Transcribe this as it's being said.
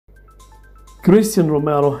Cristian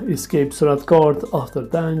Romero escapes red card after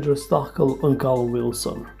dangerous tackle on Callum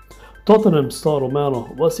Wilson. Tottenham star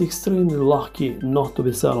Romero was extremely lucky not to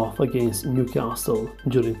be sent off against Newcastle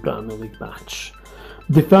during Premier League match.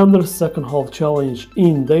 Defender's second half challenge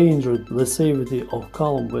endangered the safety of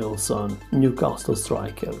Callum Wilson, Newcastle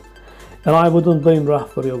striker. And I wouldn't blame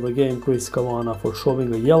referee of the game Chris for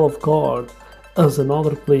showing a yellow card as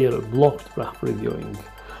another player blocked referee viewing.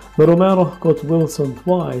 But Romero caught Wilson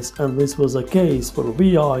twice, and this was a case for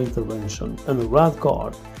VAR intervention and a red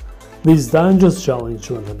card. This dangerous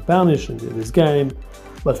challenge went unpunished in this game,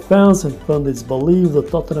 but fans and pundits believe the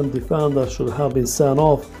Tottenham defender should have been sent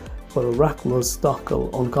off for a reckless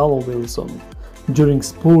tackle on Callum Wilson during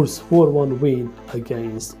Spurs' 4-1 win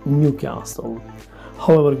against Newcastle.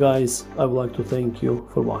 However guys, I would like to thank you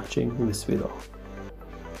for watching this video.